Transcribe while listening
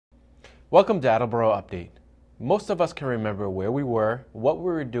Welcome to Attleboro Update. Most of us can remember where we were, what we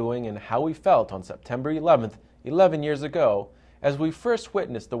were doing, and how we felt on September 11th, 11 years ago, as we first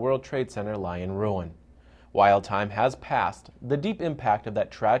witnessed the World Trade Center lie in ruin. While time has passed, the deep impact of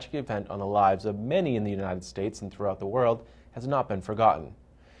that tragic event on the lives of many in the United States and throughout the world has not been forgotten.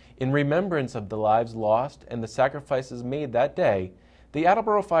 In remembrance of the lives lost and the sacrifices made that day, the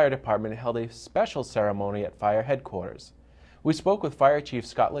Attleboro Fire Department held a special ceremony at Fire Headquarters. We spoke with Fire Chief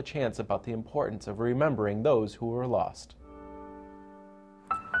Scott LaChance about the importance of remembering those who were lost.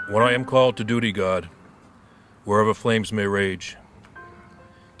 When I am called to duty, God, wherever flames may rage,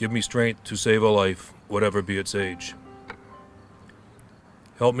 give me strength to save a life, whatever be its age.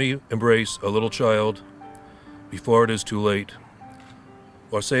 Help me embrace a little child before it is too late,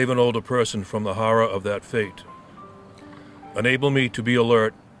 or save an older person from the horror of that fate. Enable me to be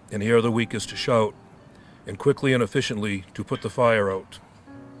alert and hear the weakest shout, and quickly and efficiently to put the fire out.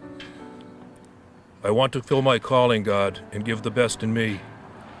 I want to fill my calling, God, and give the best in me,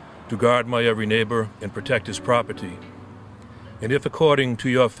 to guard my every neighbor and protect his property. And if according to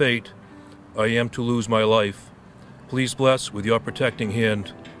your fate I am to lose my life, please bless with your protecting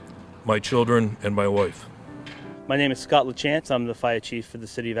hand my children and my wife. My name is Scott LaChance. I'm the Fire Chief for the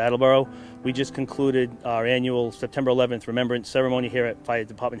City of Attleboro. We just concluded our annual September 11th Remembrance Ceremony here at Fire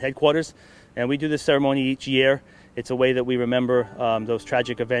Department Headquarters. And we do this ceremony each year. It's a way that we remember those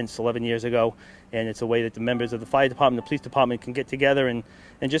tragic events 11 years ago, and it's a way that the members of the fire department, the police department can get together and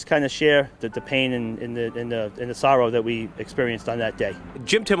just kind of share the pain and the sorrow that we experienced on that day.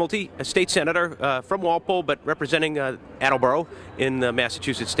 Jim Timilty, a state senator from Walpole, but representing Attleboro in the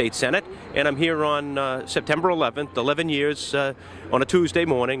Massachusetts State Senate, and I'm here on September 11th, 11 years on a Tuesday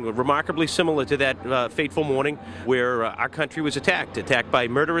morning, remarkably similar to that fateful morning where our country was attacked by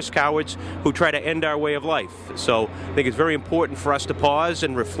murderous cowards who try to end our way of life. So I think it's very important for us to pause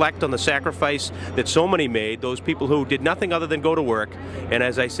and reflect on the sacrifice that so many made, those people who did nothing other than go to work, and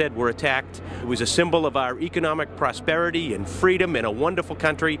as I said, were attacked. It was a symbol of our economic prosperity and freedom in a wonderful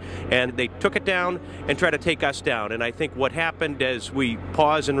country, and they took it down and tried to take us down. And I think what happened as we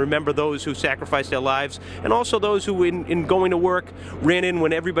pause and remember those who sacrificed their lives, and also those who in going to work ran in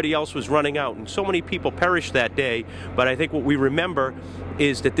when everybody else was running out, and so many people perished that day. But I think what we remember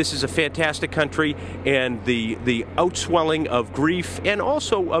is that this is a fantastic country, and the outswelling of grief and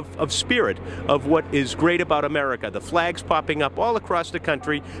also of spirit of what is great about America. The flags popping up all across the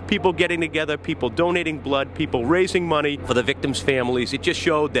country, people getting together, people donating blood, people raising money for the victims' families. It just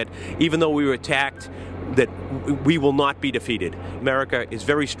showed that even though we were attacked, that we will not be defeated. America is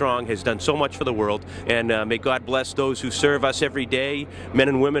very strong, has done so much for the world, and may God bless those who serve us every day, men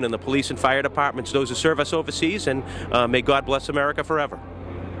and women in the police and fire departments, those who serve us overseas, and may God bless America forever.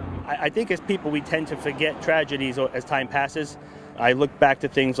 I think as people, we tend to forget tragedies as time passes. I look back to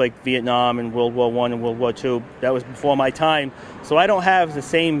things like Vietnam and World War I and World War II. That was before my time, so I don't have the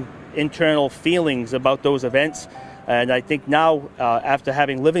same internal feelings about those events. And I think now, after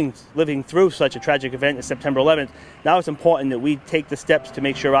living through such a tragic event as September 11th, now it's important that we take the steps to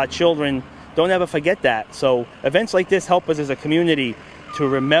make sure our children don't ever forget that. So events like this help us as a community to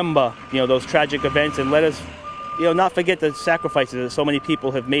remember, those tragic events, and let us, not forget the sacrifices that so many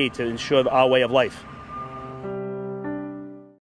people have made to ensure our way of life.